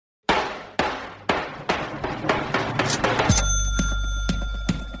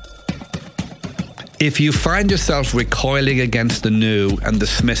If you find yourself recoiling against the new and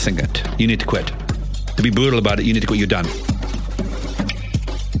dismissing it, you need to quit. To be brutal about it, you need to quit. You're done.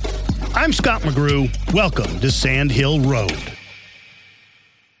 I'm Scott McGrew. Welcome to Sand Hill Road.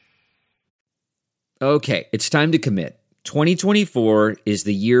 Okay, it's time to commit. 2024 is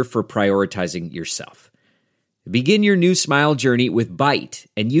the year for prioritizing yourself. Begin your new smile journey with Byte,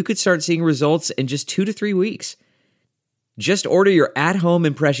 and you could start seeing results in just 2 to 3 weeks. Just order your at-home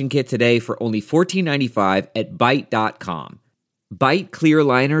impression kit today for only $14.95 at Byte.com. Byte clear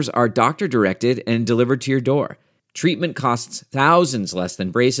liners are doctor-directed and delivered to your door. Treatment costs thousands less than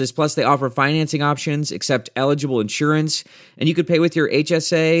braces, plus they offer financing options, accept eligible insurance, and you could pay with your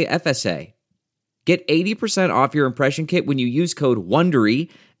HSA, FSA. Get 80% off your impression kit when you use code WONDERY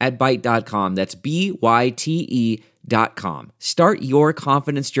at Byte.com. That's BYTE.com. Start your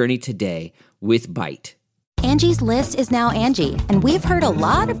confidence journey today with Byte. Angie's List is now Angie, and we've heard a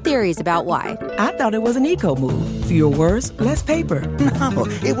lot of theories about why. I thought it was an eco move. Fewer words, less paper. No,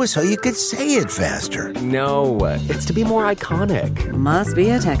 it was so you could say it faster. No, it's to be more iconic. Must be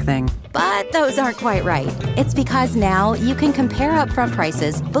a tech thing. But those aren't quite right. It's because now you can compare upfront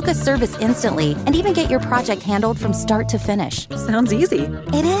prices, book a service instantly, and even get your project handled from start to finish. Sounds easy.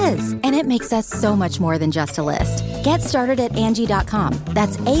 It is, and it makes us so much more than just a list. Get started at Angie.com.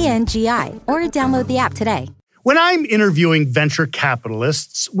 That's ANGI, or download the app today. When I'm interviewing venture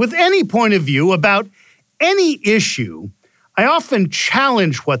capitalists with any point of view about any issue, I often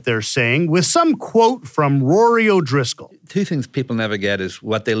challenge what they're saying with some quote from Rory O'Driscoll. Two things people never get is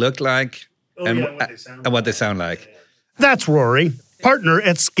what they look like and what they sound like. That's Rory, partner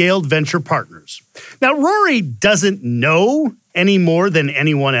at Scaled Venture Partners. Now, Rory doesn't know any more than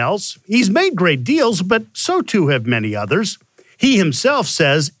anyone else. He's made great deals, but so too have many others. He himself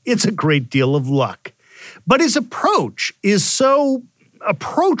says it's a great deal of luck. But his approach is so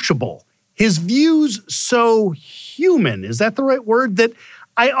approachable, his views so human, is that the right word? That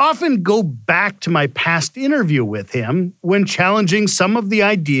I often go back to my past interview with him when challenging some of the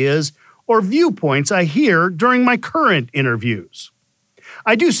ideas or viewpoints I hear during my current interviews.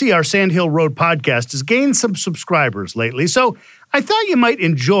 I do see our Sand Hill Road podcast has gained some subscribers lately, so I thought you might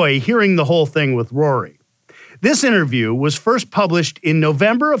enjoy hearing the whole thing with Rory. This interview was first published in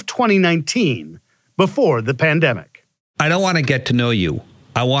November of 2019, before the pandemic. I don't want to get to know you.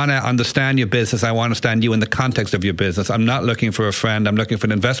 I want to understand your business. I want to understand you in the context of your business. I'm not looking for a friend. I'm looking for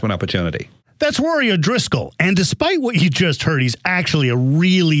an investment opportunity. That's Rory O'Driscoll, and despite what you just heard, he's actually a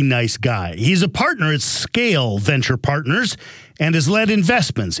really nice guy. He's a partner at Scale Venture Partners and has led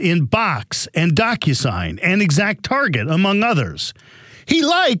investments in Box and DocuSign and ExactTarget, among others. He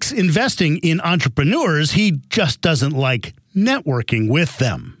likes investing in entrepreneurs. He just doesn't like networking with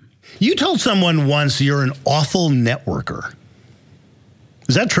them. You told someone once you're an awful networker.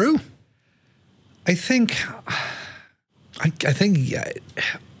 Is that true? I think.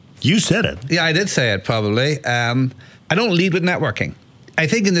 You said it. Yeah, I did say it probably. I don't lead with networking. I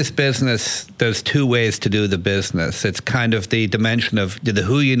think in this business, there's two ways to do the business. It's kind of the dimension of the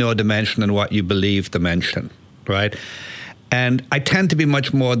who you know dimension and what you believe dimension, right? And I tend to be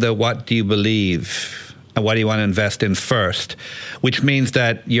much more the what do you believe and what do you want to invest in first, which means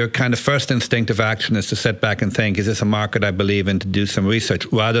that your kind of first instinctive action is to sit back and think, is this a market I believe in, to do some research,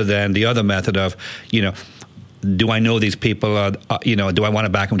 rather than the other method of, do I know these people, or, do I want to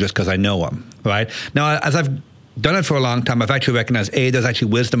back them just because I know them, right? Now, as I've done it for a long time, I've actually recognized, there's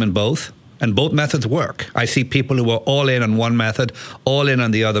actually wisdom in both, and both methods work. I see people who are all in on one method, all in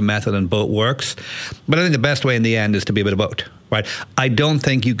on the other method, and both works. But I think the best way in the end is to be a bit of both, right? I don't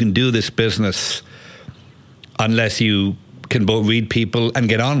think you can do this business unless you can both read people and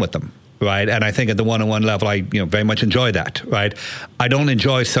get on with them, right? And I think at the one-on-one level, I very much enjoy that, right? I don't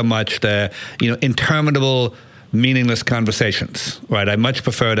enjoy so much the interminable, meaningless conversations, right? I much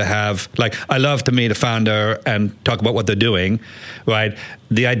prefer to have, I love to meet a founder and talk about what they're doing, right?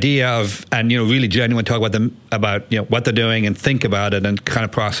 The idea of, and really genuine talk about them, about what they're doing and think about it and kind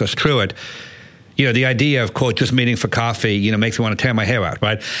of process through it. The idea of, quote, just meeting for coffee, makes me want to tear my hair out,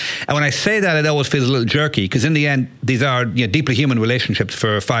 right? And when I say that, it always feels a little jerky, because in the end, these are deeply human relationships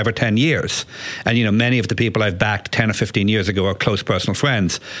for 5 or 10 years. And, many of the people I've backed 10 or 15 years ago are close personal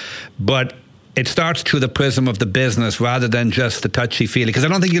friends. But it starts through the prism of the business rather than just the touchy-feely, because I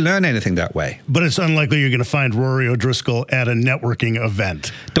don't think you learn anything that way. But it's unlikely you're going to find Rory O'Driscoll at a networking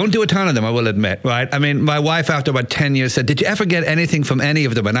event. Don't do a ton of them, I will admit, right? I mean, my wife, after about 10 years, said, did you ever get anything from any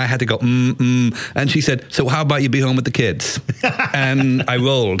of them? And I had to go, And she said, so how about you be home with the kids? And I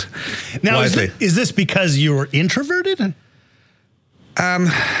rolled. Now, is this because you were introverted?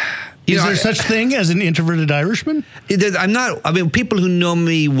 Is there such thing as an introverted Irishman? I'm not. I mean, people who know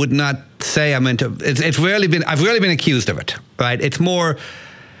me would not say I'm into. I've rarely been accused of it, right? It's more.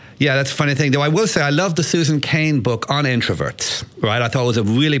 Yeah, that's a funny thing. Though I will say I love the Susan Cain book on introverts, right? I thought it was a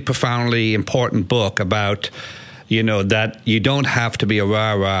really profoundly important book about, that you don't have to be a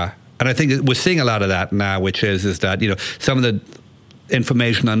rah-rah. And I think we're seeing a lot of that now, which is that, some of the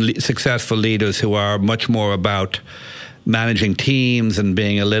information on successful leaders who are much more about managing teams and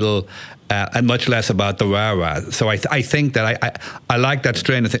being a little... and much less about the rah-rah. So I think that I like that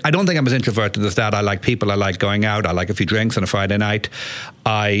strain of thing. I don't think I'm as introverted as that. I like people. I like going out. I like a few drinks on a Friday night.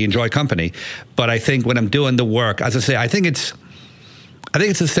 I enjoy company. But I think when I'm doing the work, as I say, I think it's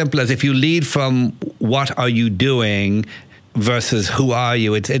as simple as if you lead from what are you doing versus who are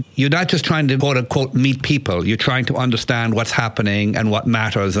you. You're not just trying to, quote unquote, meet people. You're trying to understand what's happening and what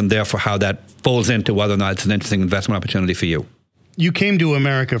matters, and therefore how that falls into whether or not it's an interesting investment opportunity for you. You came to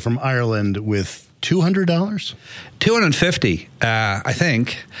America from Ireland with $200? $250, I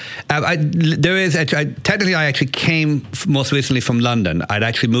think. Technically, I actually came most recently from London. I'd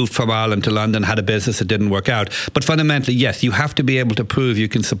actually moved from Ireland to London, had a business that didn't work out. But fundamentally, yes, you have to be able to prove you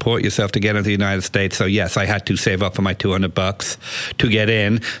can support yourself to get into the United States. So yes, I had to save up for my $200 to get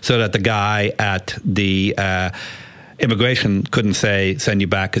in, so that the guy at the immigration couldn't send you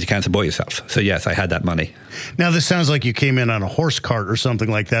back because you can't support yourself. So yes, I had that money. Now, this sounds like you came in on a horse cart or something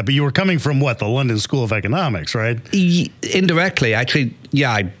like that, but you were coming from what, the London School of Economics, right? Indirectly, actually,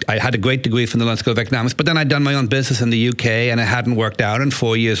 yeah, I had a great degree from the London School of Economics, but then I'd done my own business in the UK and it hadn't worked out, and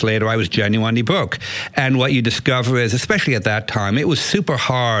 4 years later I was genuinely broke. And what you discover is, especially at that time, it was super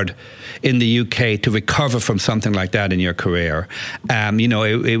hard in the UK to recover from something like that in your career.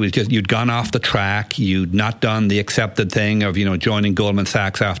 It was just, you'd gone off the track, you'd not done the accepted thing of, joining Goldman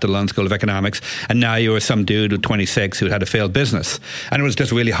Sachs after the London School of Economics, and now you were some dude at 26 who had a failed business. And it was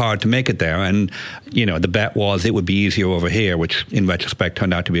just really hard to make it there. And, the bet was it would be easier over here, which in retrospect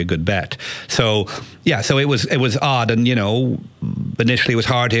turned out to be a good bet. So, yeah, so it was odd. And, initially it was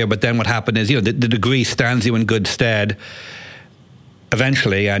hard here, but then what happened is, the degree stands you in good stead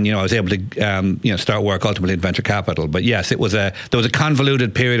eventually, and I was able to start work ultimately in venture capital. But yes, there was a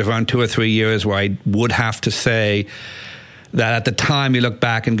convoluted period of around 2 or 3 years where I would have to say that at the time you look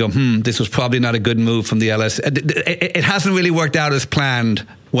back and go, this was probably not a good move from the LS. It hasn't really worked out as planned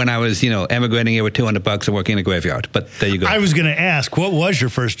when I was, emigrating here with $200 and working in a graveyard. But there you go. I was going to ask, what was your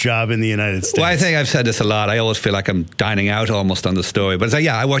first job in the United States? Well, I think I've said this a lot. I always feel like I'm dining out almost on the story. But it's like,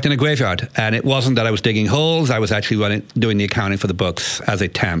 I worked in a graveyard. And it wasn't that I was digging holes. I was actually doing the accounting for the books as a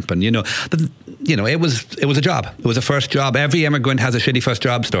temp. And, it was a job. It was a first job. Every immigrant has a shitty first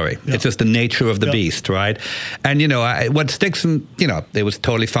job story. Yep. It's just the nature of the beast, right? And, what sticks in, it was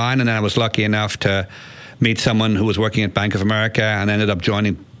totally fine. And then I was lucky enough to meet someone who was working at Bank of America and ended up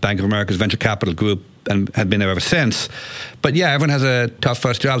joining Bank of America's venture capital group and had been there ever since. But yeah, everyone has a tough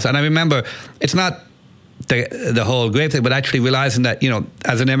first job. And I remember, it's not the whole great thing, but actually realizing that,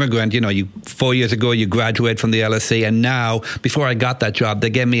 as an immigrant, 4 years ago, you graduate from the LSE, and now, before I got that job, they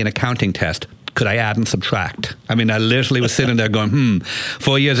gave me an accounting test. Could I add and subtract? I mean, I literally was sitting there going,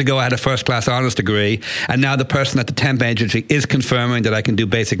 4 years ago I had a first-class honors degree, and now the person at the temp agency is confirming that I can do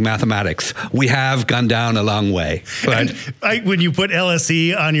basic mathematics. We have gone down a long way, right? When you put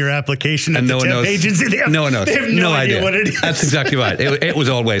LSE on your application at the temp agency, they have no idea what it is. That's exactly right. It was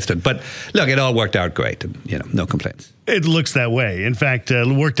all wasted. But look, it all worked out great, and no complaints. It looks that way. In fact, it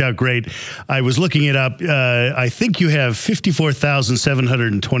worked out great. I was looking it up. I think you have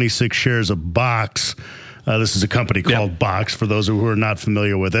 54,726 shares of Box. This is a company called Box, for those who are not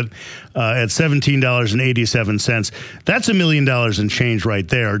familiar with it, at $17.87. That's $1 million in change right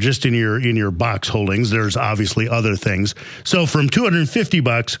there, just in your Box holdings. There's obviously other things. So from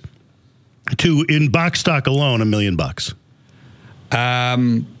 $250 to, in Box stock alone, $1 million.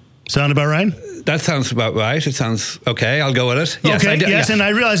 Sound about right? That sounds about right. It sounds okay. I'll go with it. Yes, okay, yes, and I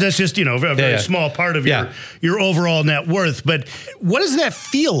realize that's just, a very small part of your overall net worth. But what does that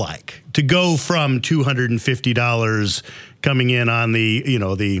feel like to go from $250 coming in on the,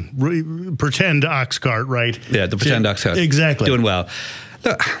 the pretend ox cart, right? Yeah, the pretend ox cart. Exactly. Doing well.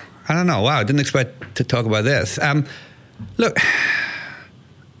 Look, I don't know. Wow, I didn't expect to talk about this. Look,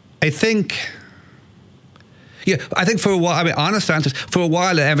 I think for a while, honest answers, for a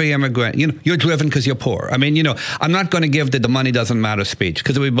while, every immigrant, you're driven because you're poor. I'm not going to give the money doesn't matter speech,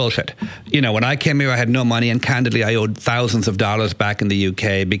 because it would be bullshit. When I came here, I had no money, and candidly, I owed thousands of dollars back in the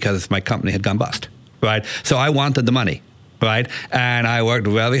UK because my company had gone bust, right? So I wanted the money, right? And I worked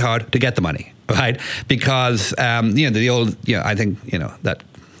really hard to get the money, right? Because, the old, I think, that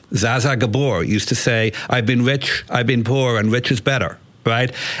Zaza Gabor used to say, I've been rich, I've been poor, and rich is better.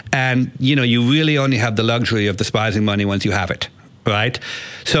 Right? And, you really only have the luxury of despising money once you have it. right?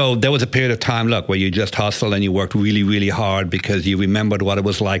 So there was a period of time, look, where you just hustled and you worked really, really hard because you remembered what it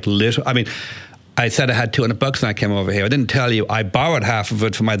was like. I said I had $200 when I came over here. I didn't tell you I borrowed half of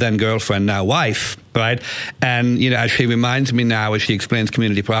it from my then girlfriend, now wife, right? And, as she reminds me now, as she explains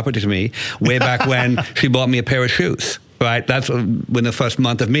community property to me, way back when she bought me a pair of shoes, right? That's when the first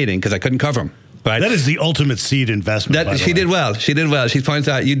month of meeting, because I couldn't cover them. Right. That is the ultimate seed investment. She did well. She points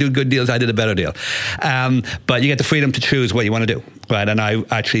out, you do good deals, I did a better deal. But you get the freedom to choose what you want to do. Right. And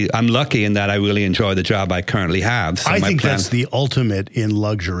I'm lucky in that I really enjoy the job I currently have. So I think that's the ultimate in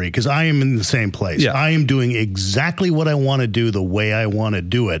luxury, because I am in the same place. Yeah. I am doing exactly what I want to do the way I want to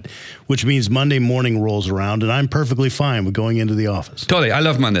do it, which means Monday morning rolls around and I'm perfectly fine with going into the office. Totally. I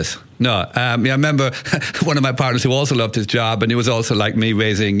love Mondays. No, I remember one of my partners who also loved his job, and he was also like me,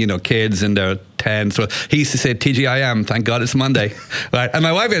 raising, kids in their 10s. So he used to say, TGIM, thank God it's Monday. Right? And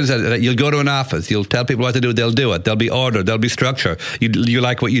my wife said that you'll go to an office, you'll tell people what to do, they'll do it. There'll be order, there'll be structure. You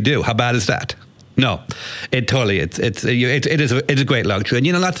like what you do. How bad is that? No, it totally, it is a great luxury.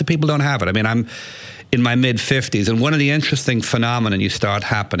 And, lots of people don't have it. I mean, I'm in my mid-50s, and one of the interesting phenomena you start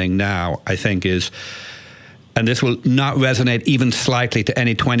happening now, I think, is, and this will not resonate even slightly to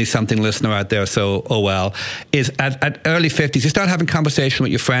any 20-something listener out there, so, is at early 50s, you start having conversation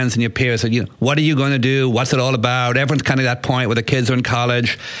with your friends and your peers, and, what are you going to do? What's it all about? Everyone's kind of at that point where the kids are in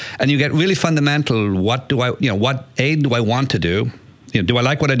college, and you get really fundamental, what do I want to do? Do I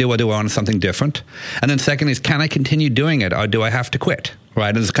like what I do, or do I want something different? And then second is, can I continue doing it, or do I have to quit? Right,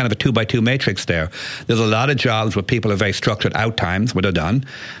 and there's kind of a 2x2 matrix there. There's a lot of jobs where people are very structured out times where they're done.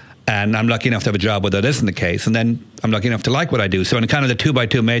 And I'm lucky enough to have a job where that isn't the case. And then I'm lucky enough to like what I do. So in kind of the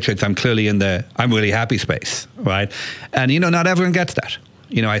 2x2 matrix, I'm clearly in the I'm really happy space, right? And, not everyone gets that.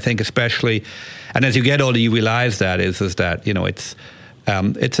 I think especially, and as you get older, you realize that is that,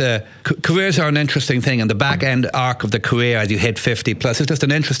 careers are an interesting thing. And the back end arc of the career as you hit 50 plus is just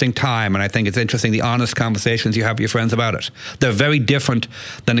an interesting time. And I think it's interesting, the honest conversations you have with your friends about it. They're very different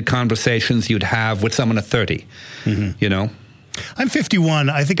than the conversations you'd have with someone at 30, I'm 51.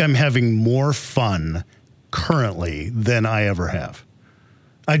 I think I'm having more fun currently than I ever have.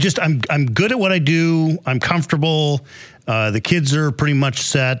 I'm good at what I do. I'm comfortable. The kids are pretty much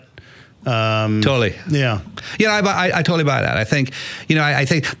set. Totally. Yeah. I totally buy that. I think, I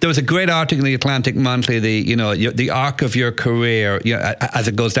think there was a great article in the Atlantic Monthly, the arc of your career, as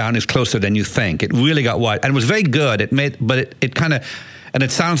it goes down is closer than you think. It really got wide, and it was very good. It kind of, and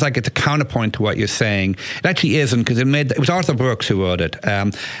it sounds like it's a counterpoint to what you're saying. It actually isn't, because it was Arthur Brooks who wrote it.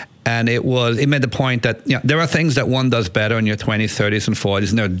 And it made the point that there are things that one does better in your 20s, 30s, and 40s,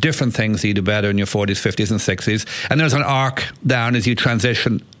 and there are different things that you do better in your 40s, 50s, and 60s. And there's an arc down as you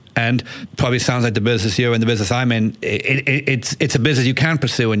transition. And probably sounds like the business you're in, the business I'm in, it's a business you can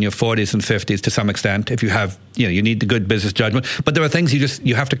pursue in your 40s and 50s to some extent if you have, you need the good business judgment. But there are things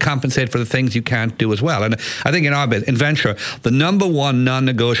you have to compensate for the things you can't do as well. And I think in venture, the number one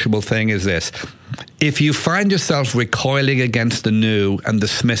non-negotiable thing is this. If you find yourself recoiling against the new and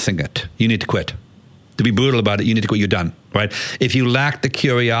dismissing it, you need to quit. To be brutal about it, you need to quit. You're done, right? If you lack the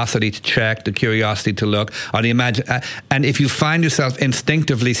curiosity to check, the curiosity to look, or the and if you find yourself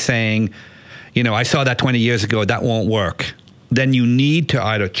instinctively saying, I saw that 20 years ago, that won't work, then you need to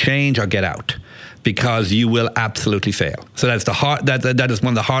either change or get out, because you will absolutely fail. So that's that is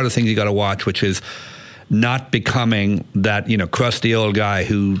one of the hardest things you got to watch, which is not becoming that, crusty old guy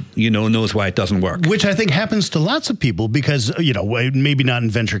who, knows why it doesn't work. Which I think happens to lots of people because, maybe not in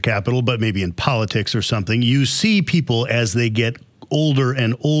venture capital, but maybe in politics or something. You see people as they get older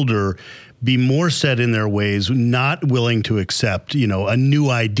and older be more set in their ways, not willing to accept, a new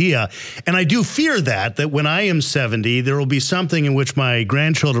idea. And I do fear that when I am 70, there will be something in which my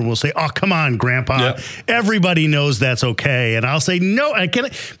grandchildren will say, oh, come on, Grandpa. Yep. Everybody knows that's okay. And I'll say, no, I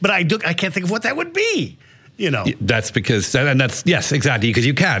can't. But I can't think of what that would be. That's because, and that's, yes, exactly, because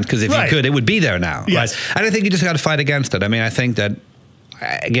you can't, because if you could, it would be there now. Yes. Right? And I think you just got to fight against it. I mean, I think that,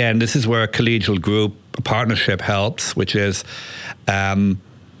 again, this is where a collegial group, a partnership helps, which is,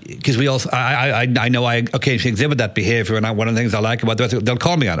 because we also, I know I occasionally exhibit that behavior, and one of the things I like about it, they'll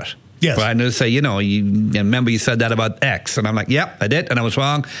call me on it. Yes. Right? And they'll say, you remember you said that about X. And I'm like, yep, I did, and I was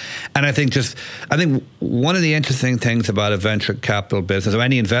wrong. And I think one of the interesting things about a venture capital business or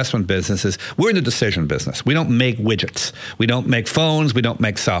any investment business is we're in the decision business. We don't make widgets. We don't make phones. We don't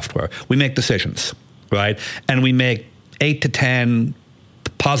make software. We make decisions, right? And we make 8 to 10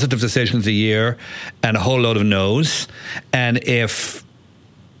 positive decisions a year and a whole load of no's. And if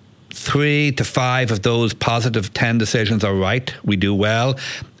 3 to 5 of those positive 10 decisions are right, we do well.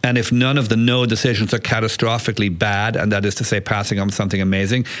 And if none of the no decisions are catastrophically bad, and that is to say passing on something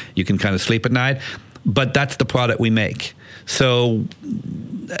amazing, you can kind of sleep at night, but that's the product we make. So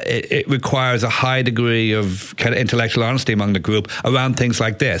it requires a high degree of kind of intellectual honesty among the group around things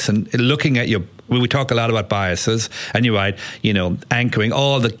like this. And looking at we talk a lot about biases, and you're right, anchoring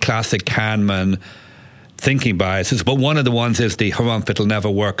all the classic Kahneman thinking biases, but one of the ones is the harumph, it'll never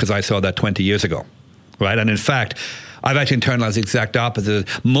work because I saw that 20 years ago, right? And in fact, I've actually internalized the exact opposite.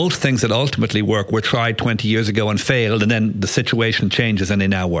 Most things that ultimately work were tried 20 years ago and failed, and then the situation changes and they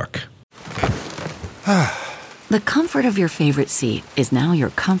now work. The comfort of your favorite seat is now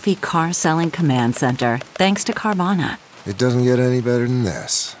your comfy car-selling command center, thanks to Carvana. It doesn't get any better than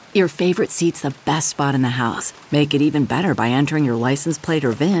this. Your favorite seat's the best spot in the house. Make it even better by entering your license plate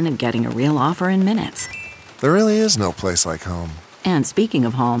or VIN and getting a real offer in minutes. There really is no place like home. And speaking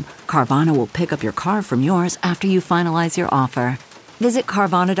of home, Carvana will pick up your car from yours after you finalize your offer. Visit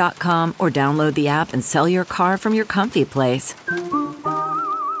Carvana.com or download the app and sell your car from your comfy place.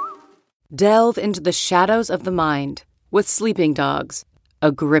 Delve into the shadows of the mind with Sleeping Dogs,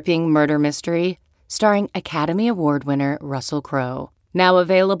 a gripping murder mystery starring Academy Award winner Russell Crowe. Now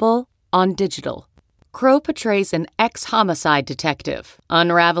available on digital. Crowe portrays an ex-homicide detective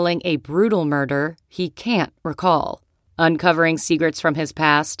unraveling a brutal murder he can't recall. Uncovering secrets from his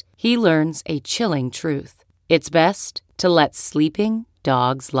past, he learns a chilling truth. It's best to let sleeping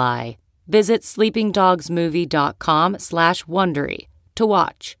dogs lie. Visit sleepingdogsmovie.com/Wondery to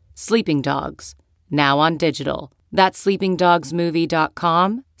watch Sleeping Dogs, now on digital. That's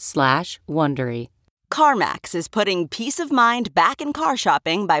sleepingdogsmovie.com/Wondery. CarMax is putting peace of mind back in car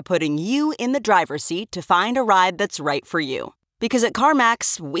shopping by putting you in the driver's seat to find a ride that's right for you. Because at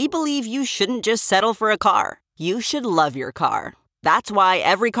CarMax, we believe you shouldn't just settle for a car. You should love your car. That's why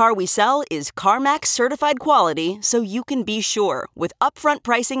every car we sell is CarMax certified quality, so you can be sure with upfront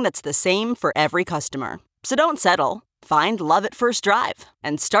pricing that's the same for every customer. So don't settle. Find love at first drive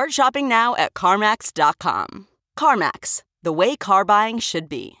and start shopping now at CarMax.com. CarMax, the way car buying should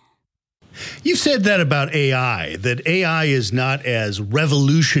be. You've said that about AI, that AI is not as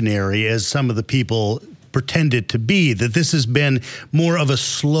revolutionary as some of the people pretend it to be, that this has been more of a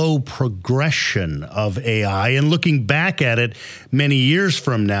slow progression of AI. And looking back at it many years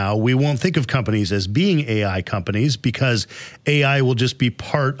from now, we won't think of companies as being AI companies because AI will just be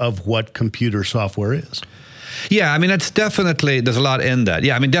part of what computer software is. Yeah, I mean, it's definitely, there's a lot in that.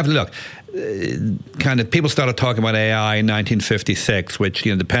 Yeah, I mean, definitely, look, kind of people started talking about AI in 1956, which,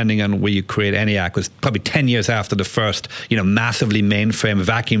 depending on where you create ENIAC, was probably 10 years after the first, massively mainframe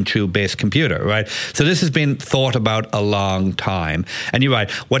vacuum tube-based computer, right? So this has been thought about a long time. And you're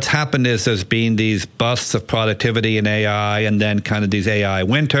right, what's happened is there's been these busts of productivity in AI and then kind of these AI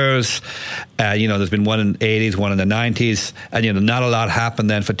winters. There's been one in the 80s, one in the 90s, and, not a lot happened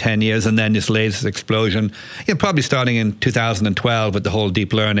then for 10 years, and then this latest explosion, probably starting in 2012 with the whole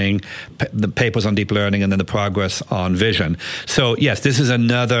deep learning, the papers on deep learning, and then the progress on vision. So yes, this is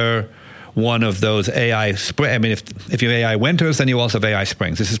another one of those AI spring. I mean, if you have AI winters, then you also have AI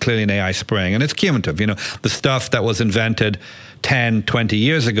springs. This is clearly an AI spring, and it's cumulative. The stuff that was invented 10, 20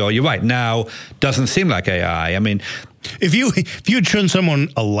 years ago, you're right, now doesn't seem like AI. I mean, if you had shown someone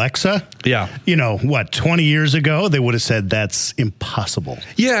Alexa, 20 years ago, they would have said that's impossible.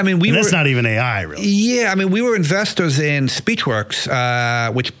 Yeah, I mean, that's not even AI, really. Yeah, I mean, we were investors in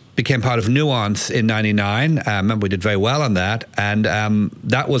SpeechWorks, which became part of Nuance in 99. Remember, we did very well on that. And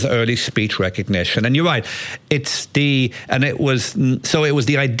that was early speech recognition. And you're right. It was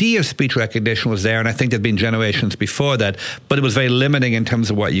the idea of speech recognition was there. And I think there'd been generations before that, but it was very limiting in terms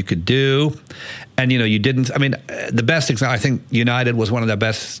of what you could do. And, you didn't, I mean, the best example, I think United was one of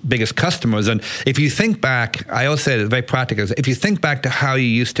their biggest customers. And if you think back, I always say it's very practical. If you think back to how you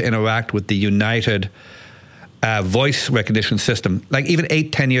used to interact with the United voice recognition system, like even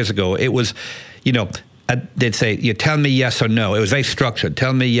 8-10 years ago, it was, they'd say, you tell me yes or no. It was very structured.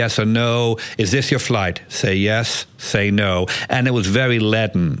 Tell me yes or no. Is this your flight? Say yes, say no. And it was very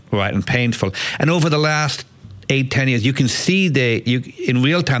leaden, right, and painful. And over the last 8-10 years, you can see in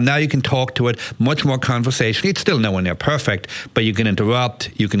real time, now you can talk to it much more conversation. It's still nowhere near perfect, but you can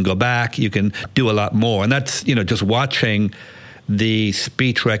interrupt, you can go back, you can do a lot more. And that's, just watching the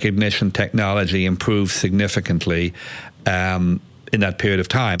speech recognition technology improve significantly in that period of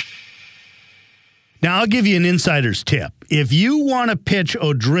time. Now, I'll give you an insider's tip. If you want to pitch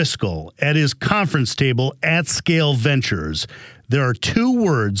O'Driscoll at his conference table at Scale Ventures, there are 2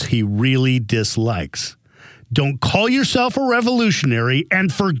 words he really dislikes. Don't call yourself a revolutionary,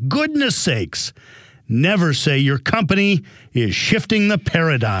 and for goodness sakes, never say your company is shifting the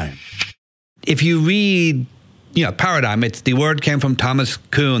paradigm. If you read paradigm, the word came from Thomas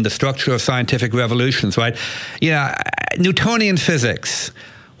Kuhn, The Structure of Scientific Revolutions, right? Newtonian physics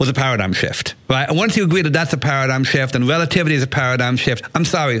was a paradigm shift, right? And once you agree that that's a paradigm shift and relativity is a paradigm shift, I'm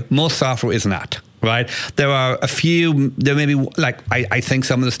sorry, most software is not, right? There are a few, there may be, like, I think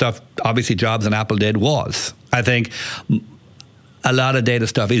some of the stuff, obviously Jobs and Apple did was. I think a lot of data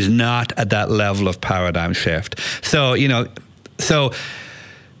stuff is not at that level of paradigm shift. So, so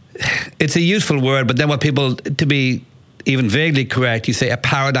it's a useful word, but then what people, to be even vaguely correct, you say a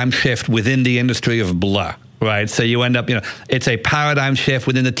paradigm shift within the industry of blah. Right, so you end up, it's a paradigm shift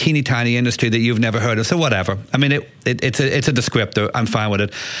within the teeny tiny industry that you've never heard of. So whatever. I mean, it's a descriptor. I'm fine with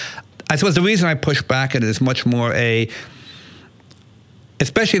it. I suppose the reason I push back at it is much more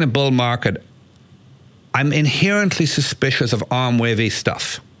especially in a bull market, I'm inherently suspicious of arm wavy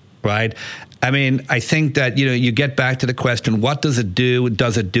stuff. Right. I mean, I think that, you get back to the question, what does it do?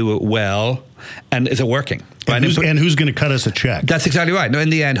 Does it do it well? And is it working? Right? And who's going to cut us a check? That's exactly right. No, in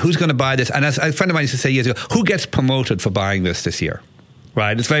the end, who's going to buy this? And as a friend of mine used to say years ago, who gets promoted for buying this year?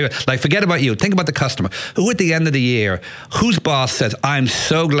 Right? It's very, like, forget about you. Think about the customer. Who at the end of the year, whose boss says, I'm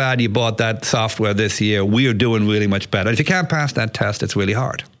so glad you bought that software this year. We are doing really much better. If you can't pass that test, it's really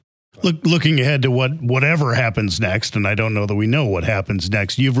hard. Looking ahead to whatever happens next, and I don't know that we know what happens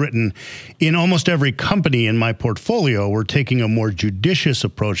next, you've written, in almost every company in my portfolio, we're taking a more judicious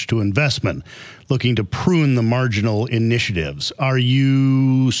approach to investment, looking to prune the marginal initiatives. Are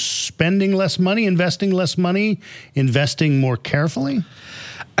you spending less money, investing less money, investing more carefully?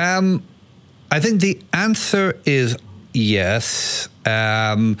 I think the answer is yes.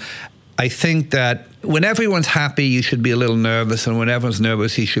 I think that when everyone's happy, you should be a little nervous, and when everyone's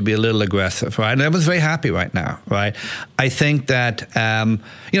nervous, you should be a little aggressive, right? And everyone's very happy right now, right? I think that,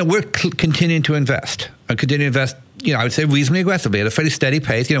 we're continuing to invest. I would say reasonably aggressively at a fairly steady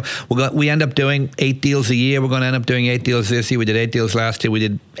pace. We end up doing 8 deals a year. We're going to end up doing 8 deals this year. We did 8 deals last year. We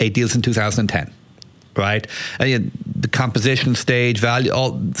did 8 deals in 2010. Right, the composition, stage, value,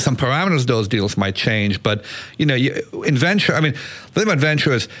 some parameters of those deals might change, but in venture, the thing about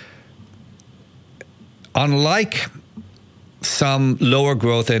venture is, unlike some lower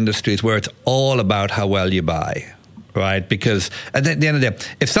growth industries where it's all about how well you buy, right? Because at the end of the day,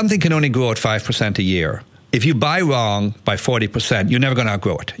 if something can only grow at 5% a year, if you buy wrong by 40%, you're never going to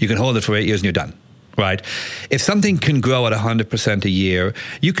outgrow it. You can hold it for 8 years and you're done. Right? If something can grow at 100% a year,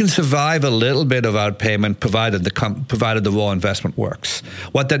 you can survive a little bit of outpayment provided the raw investment works.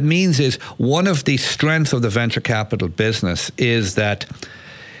 What that means is one of the strengths of the venture capital business is that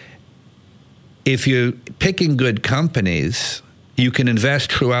if you're picking good companies, you can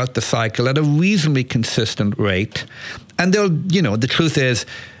invest throughout the cycle at a reasonably consistent rate. And the truth is,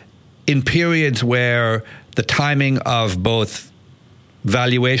 in periods where the timing of both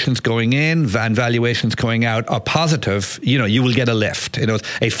valuations going in and valuations going out are positive, you will get a lift.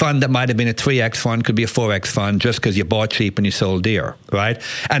 A fund that might have been a 3x fund could be a 4x fund just because you bought cheap and you sold dear, right?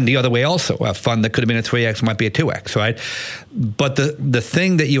 And the other way also, a fund that could have been a 3x might be a 2x, right? But the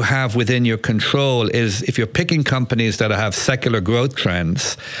thing that you have within your control is if you're picking companies that have secular growth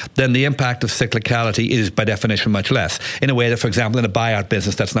trends, then the impact of cyclicality is by definition much less. In a way that, for example, in a buyout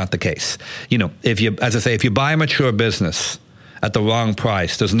business, that's not the case. If you buy a mature business at the wrong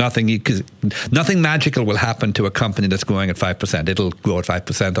price, there's nothing magical will happen to a company that's growing at 5%. It'll grow at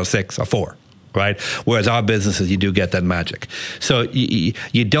 5% or 6 or 4, right? Whereas our businesses, you do get that magic. So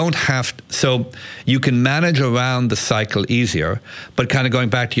you don't have, so you can manage around the cycle easier, but kind of going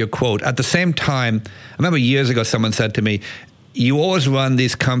back to your quote, at the same time, I remember years ago someone said to me, you always run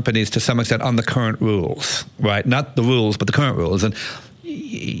these companies to some extent on the current rules, right? Not the rules, but the current rules.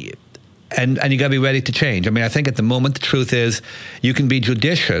 And you got to be ready to change. I think at the moment, the truth is you can be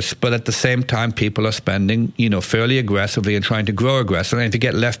judicious, but at the same time, people are spending, fairly aggressively and trying to grow aggressively. And if you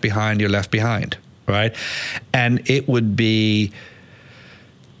get left behind, you're left behind, right? And it would be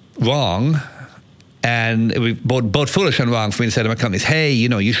wrong, and it would be both foolish and wrong for me to say to my companies, hey,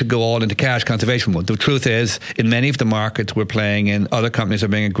 you should go all into cash conservation mode. The truth is, in many of the markets we're playing in, other companies are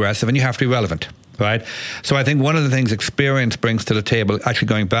being aggressive, and you have to be relevant. Right? So I think one of the things experience brings to the table, actually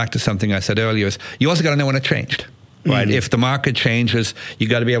going back to something I said earlier, is you also got to know when it changed. Right? Mm-hmm. If the market changes, you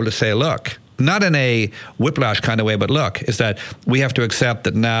got to be able to say, look, not in a whiplash kind of way, but look, is that we have to accept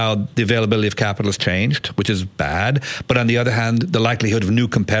that now the availability of capital has changed, which is bad. But on the other hand, the likelihood of new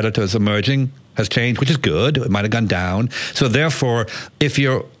competitors emerging has changed, which is good. It might have gone down. So therefore, if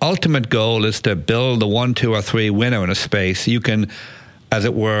your ultimate goal is to build the 1, 2, or 3 winner in a space, you can, as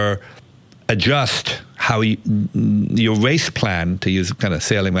it were, adjust how your race plan, to use a kind of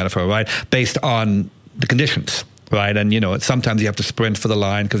sailing metaphor, right, based on the conditions, right? And, sometimes you have to sprint for the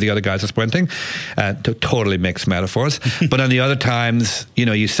line because the other guys are sprinting, to totally mix metaphors. But on the other times,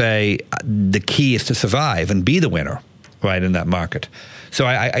 you say the key is to survive and be the winner, right, in that market. So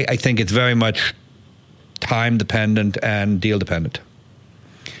I think it's very much time dependent and deal dependent.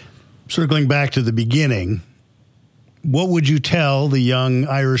 Circling back to the beginning, what would you tell the young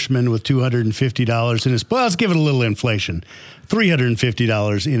Irishman with $250 in his, well, let's give it a little inflation,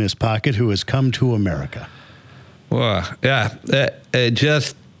 $350 in his pocket who has come to America? Well, yeah,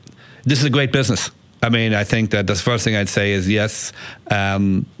 this is a great business. I mean, I think that the first thing I'd say is yes,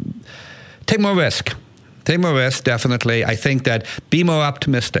 take more risk. Take more risk, definitely. I think that be more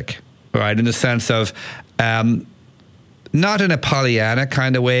optimistic, right, in the sense of not in a Pollyanna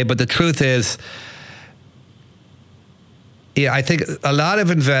kind of way, but the truth is, yeah, I think a lot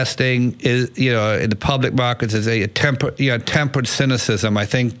of investing is, in the public markets is a tempered cynicism. I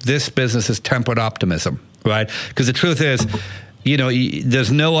think this business is tempered optimism, right? Because the truth is,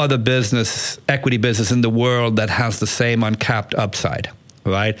 there's no other equity business in the world that has the same uncapped upside,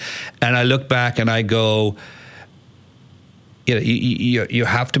 right? And I look back and I go, you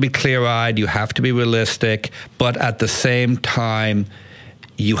have to be clear-eyed, you have to be realistic, but at the same time,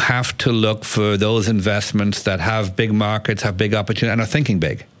 you have to look for those investments that have big markets, have big opportunity, and are thinking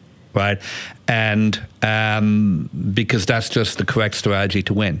big, right? And because that's just the correct strategy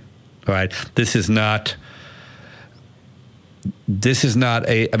to win, right? This is not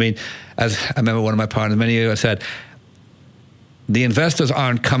I mean, as I remember one of my partners many years ago said, the investors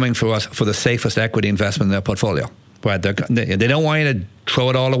aren't coming for us for the safest equity investment in their portfolio. Right, they don't want you to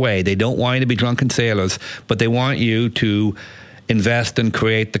throw it all away. They don't want you to be drunken sailors, but they want you to invest and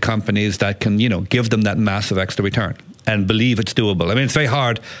create the companies that can, give them that massive extra return and believe it's doable. I mean, it's very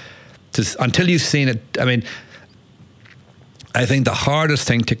hard until you've seen it. I mean, I think the hardest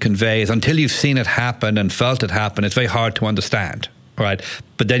thing to convey is until you've seen it happen and felt it happen, it's very hard to understand, right?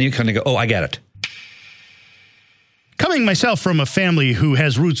 But then you kind of go, oh, I get it. Coming myself from a family who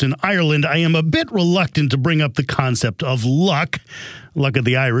has roots in Ireland, I am a bit reluctant to bring up the concept of luck. Luck of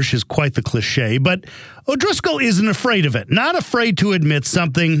the Irish is quite the cliche, but O'Driscoll isn't afraid of it, not afraid to admit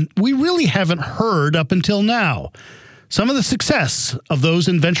something we really haven't heard up until now. Some of the success of those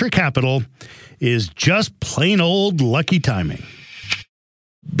in venture capital is just plain old lucky timing.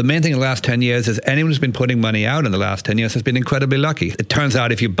 The main thing in the last 10 years is anyone who's been putting money out in the last 10 years has been incredibly lucky. It turns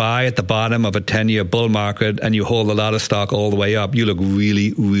out if you buy at the bottom of a 10-year bull market and you hold a lot of stock all the way up, you look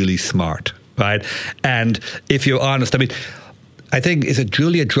really, really smart, right? And if you're honest, I mean, I think, is it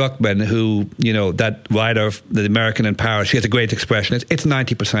Julia Druckmann who, that writer, the American in Paris, she has a great expression. It's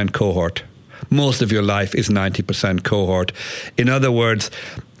 90% cohort. Most of your life is 90% cohort. In other words,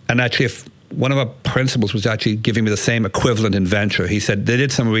 and actually if one of our principals was actually giving me the same equivalent in venture. He said they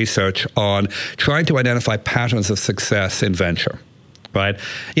did some research on trying to identify patterns of success in venture, right?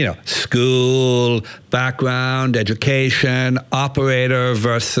 School, background, education, operator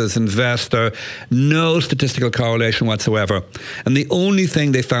versus investor, no statistical correlation whatsoever. And the only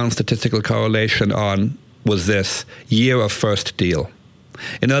thing they found statistical correlation on was this: year of first deal.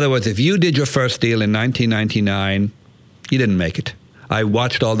 In other words, if you did your first deal in 1999, you didn't make it. I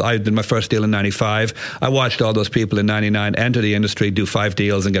did my first deal in 95. I watched all those people in 99 enter the industry, do 5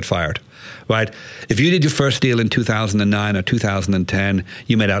 deals and get fired, right? If you did your first deal in 2009 or 2010,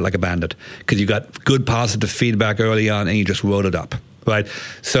 you made out like a bandit because you got good positive feedback early on and you just wrote it up, right?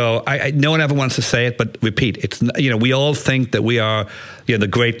 So no one ever wants to say it, but repeat, it's, we all think that we are, the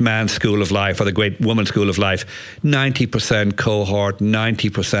great man school of life or the great woman school of life. 90% cohort,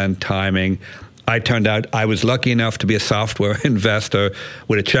 90% timing. I turned out I was lucky enough to be a software investor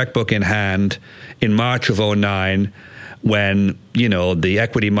with a checkbook in hand in March of 2009 when, the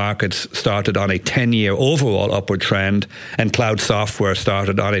equity markets started on a 10-year overall upward trend and cloud software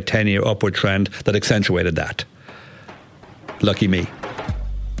started on a 10-year upward trend that accentuated that. Lucky me.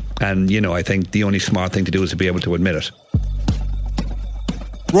 And, I think the only smart thing to do is to be able to admit it.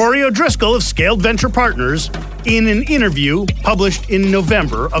 Rory O'Driscoll of Scaled Venture Partners in an interview published in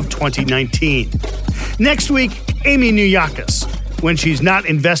November of 2019. Next week, Amy Newakis. When she's not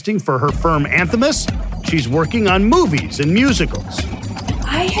investing for her firm Anthemus, she's working on movies and musicals.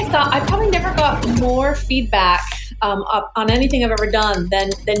 I probably never got more feedback on anything I've ever done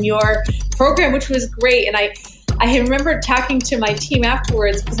than your program, which was great. And I remember talking to my team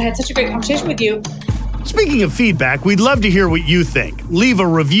afterwards because I had such a great conversation with you. Speaking of feedback, we'd love to hear what you think. Leave a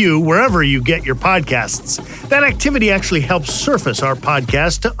review wherever you get your podcasts. That activity actually helps surface our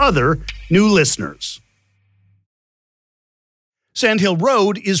podcast to other new listeners. Sandhill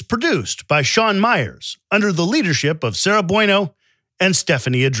Road is produced by Sean Myers under the leadership of Sarah Bueno and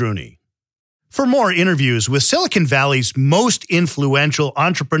Stephanie Adruni. For more interviews with Silicon Valley's most influential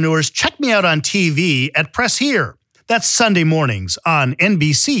entrepreneurs, check me out on TV at Press Here. That's Sunday mornings on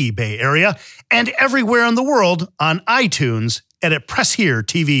NBC Bay Area and everywhere in the world on iTunes and at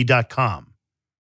pressheretv.com.